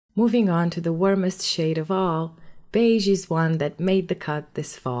Moving on to the warmest shade of all, beige is one that made the cut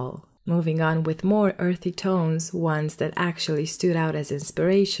this fall. Moving on with more earthy tones, ones that actually stood out as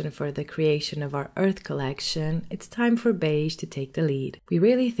inspiration for the creation of our Earth collection, it's time for beige to take the lead. We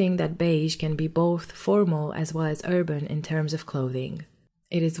really think that beige can be both formal as well as urban in terms of clothing.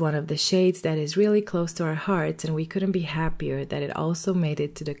 It is one of the shades that is really close to our hearts, and we couldn't be happier that it also made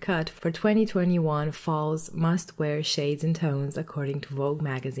it to the cut for 2021 Fall's must-wear shades and tones according to Vogue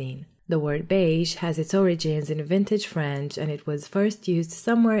magazine. The word beige has its origins in vintage French, and it was first used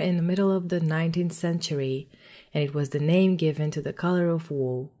somewhere in the middle of the 19th century, and it was the name given to the color of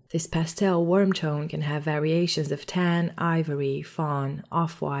wool. This pastel warm tone can have variations of tan, ivory, fawn,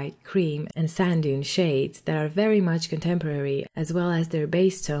 off-white, cream, and sand dune shades that are very much contemporary, as well as their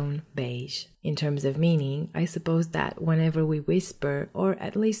base tone, beige. In terms of meaning, I suppose that whenever we whisper, or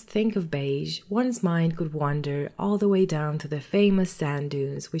at least think of beige, one's mind could wander all the way down to the famous sand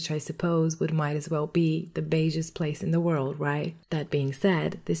dunes, which I suppose might as well be the beigest place in the world, right? That being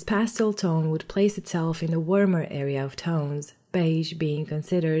said, this pastel tone would place itself in the warmer area of tones, beige being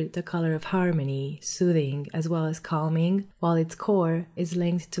considered the color of harmony, soothing, as well as calming, while its core is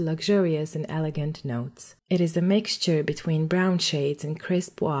linked to luxurious and elegant notes. It is a mixture between brown shades and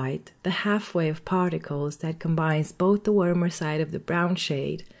crisp white, the halfway of particles that combines both the warmer side of the brown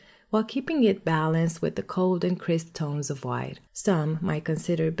shade, while keeping it balanced with the cold and crisp tones of white. Some might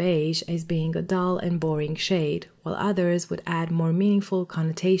consider beige as being a dull and boring shade, while others would add more meaningful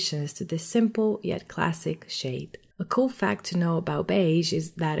connotations to this simple yet classic shade. A cool fact to know about beige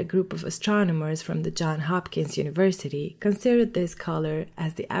is that a group of astronomers from the Johns Hopkins University considered this color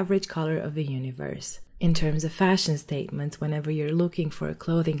as the average color of the universe. In terms of fashion statements, whenever you're looking for a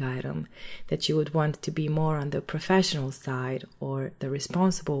clothing item that you would want to be more on the professional side or the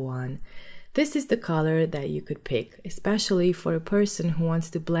responsible one, this is the color that you could pick, especially for a person who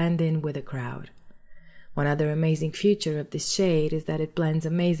wants to blend in with a crowd. One other amazing feature of this shade is that it blends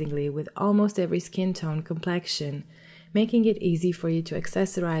amazingly with almost every skin tone complexion, making it easy for you to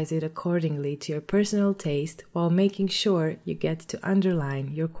accessorize it accordingly to your personal taste while making sure you get to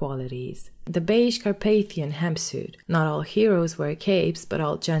underline your qualities. The beige Carpathian hempsuit. Not all heroes wear capes, but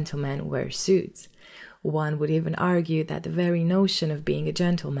all gentlemen wear suits. One would even argue that the very notion of being a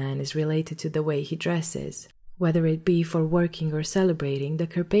gentleman is related to the way he dresses. Whether it be for working or celebrating, the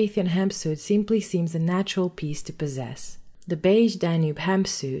Carpathian hempsuit simply seems a natural piece to possess. The beige Danube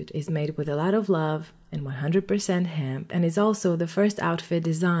hempsuit is made with a lot of love and 100% hemp, and is also the first outfit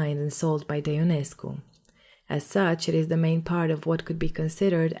designed and sold by Dionescu. As such, it is the main part of what could be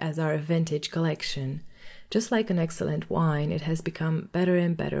considered as our vintage collection. Just like an excellent wine, it has become better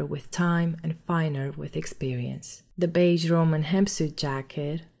and better with time and finer with experience. The beige Roman hempsuit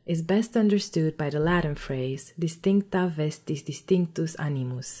jacket is best understood by the Latin phrase distincta vestis distinctus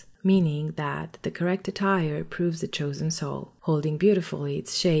animus, meaning that the correct attire proves the chosen soul. Holding beautifully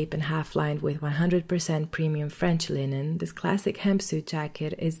its shape and half lined with 100% premium French linen, this classic hempsuit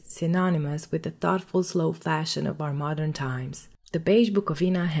jacket is synonymous with the thoughtful slow fashion of our modern times. The beige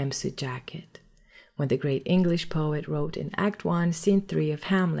Bukovina hempsuit jacket. When the great English poet wrote in Act 1, Scene 3 of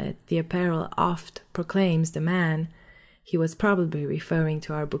Hamlet, the apparel oft proclaims the man, he was probably referring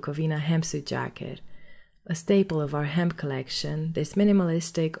to our Bukovina hempsuit jacket. A staple of our hemp collection, this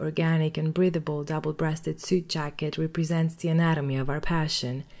minimalistic, organic, and breathable double-breasted suit jacket represents the anatomy of our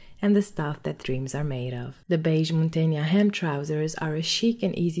passion and the stuff that dreams are made of. The beige Muntenia hemp trousers are a chic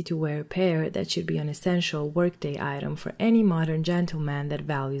and easy-to-wear pair that should be an essential workday item for any modern gentleman that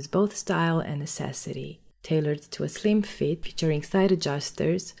values both style and necessity. Tailored to a slim fit, featuring side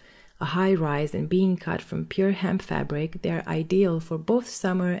adjusters, a high rise, and being cut from pure hemp fabric, they are ideal for both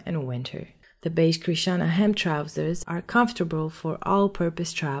summer and winter. The beige Krishana hemp trousers are comfortable for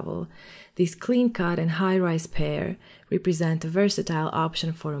all-purpose travel. This clean-cut and high-rise pair represent a versatile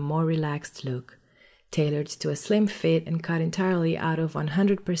option for a more relaxed look. Tailored to a slim fit and cut entirely out of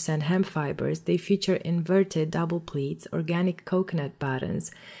 100% hemp fibers, they feature inverted double pleats, organic coconut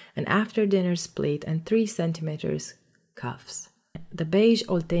buttons, an after-dinner split, and 3 cm cuffs. The beige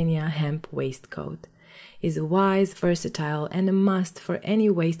Oltenia hemp waistcoat is wise, versatile, and a must for any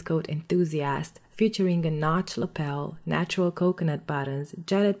waistcoat enthusiast, featuring a notch lapel, natural coconut buttons,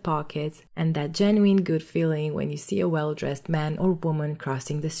 jetted pockets, and that genuine good feeling when you see a well-dressed man or woman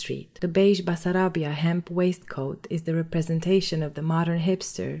crossing the street. The beige Basarabia hemp waistcoat is the representation of the modern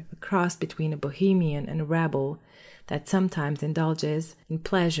hipster, a cross between a bohemian and a rebel, that sometimes indulges in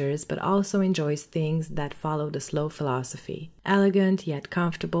pleasures but also enjoys things that follow the slow philosophy. Elegant yet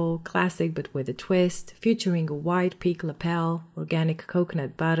comfortable, classic but with a twist, featuring a wide peak lapel, organic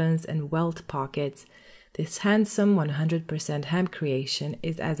coconut buttons, and welt pockets, This handsome 100% hemp creation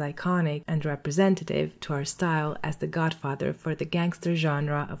is as iconic and representative to our style as the godfather for the gangster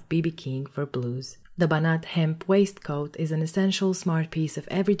genre of B.B. King for blues. The Banat hemp waistcoat is an essential smart piece of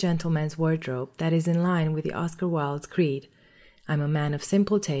every gentleman's wardrobe that is in line with the Oscar Wilde's creed. I'm a man of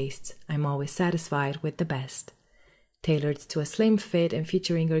simple tastes. I'm always satisfied with the best. Tailored to a slim fit and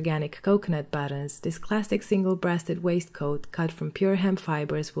featuring organic coconut buttons, this classic single-breasted waistcoat cut from pure hemp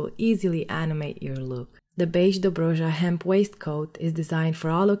fibers will easily animate your look. The beige Dobroja hemp waistcoat is designed for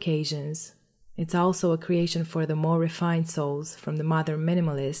all occasions. It's also a creation for the more refined souls, from the modern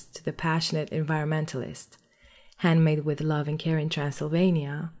minimalist to the passionate environmentalist. Handmade with love and care in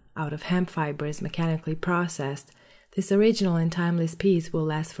Transylvania, out of hemp fibers mechanically processed, this original and timeless piece will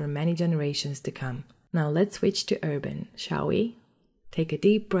last for many generations to come. Now let's switch to urban, shall we? Take a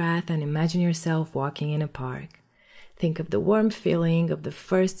deep breath and imagine yourself walking in a park. Think of the warm feeling of the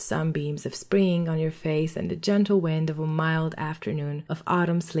first sunbeams of spring on your face and the gentle wind of a mild afternoon of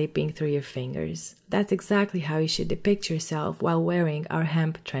autumn slipping through your fingers. That's exactly how you should depict yourself while wearing our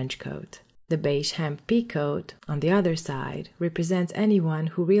hemp trench coat. The beige hemp peacoat, on the other side, represents anyone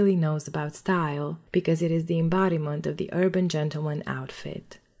who really knows about style because it is the embodiment of the urban gentleman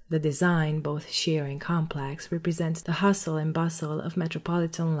outfit. The design, both sheer and complex, represents the hustle and bustle of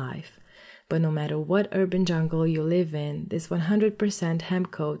metropolitan life. But no matter what urban jungle you live in, this 100%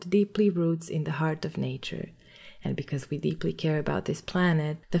 hemp coat deeply roots in the heart of nature. And because we deeply care about this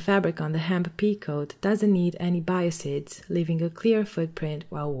planet, the fabric on the hemp peacoat doesn't need any biocides, leaving a clear footprint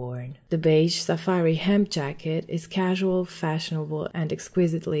while worn. The beige safari hemp jacket is casual, fashionable, and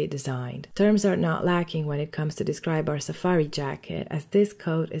exquisitely designed. Terms are not lacking when it comes to describe our safari jacket, as this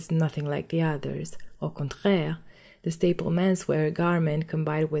coat is nothing like the others. Au contraire, the staple menswear garment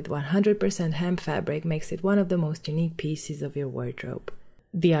combined with 100% hemp fabric makes it one of the most unique pieces of your wardrobe.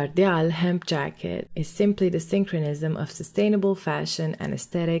 The Ardeal hemp jacket is simply the synchronism of sustainable fashion and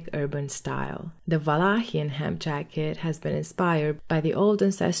aesthetic urban style. The Wallachian hemp jacket has been inspired by the old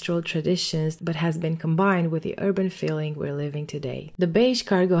ancestral traditions but has been combined with the urban feeling we're living today. The beige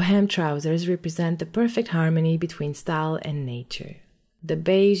cargo hemp trousers represent the perfect harmony between style and nature. The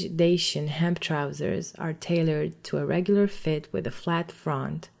beige Dacian hemp trousers are tailored to a regular fit with a flat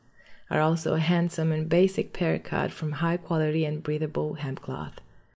front, are also a handsome and basic pair cut from high quality and breathable hemp cloth.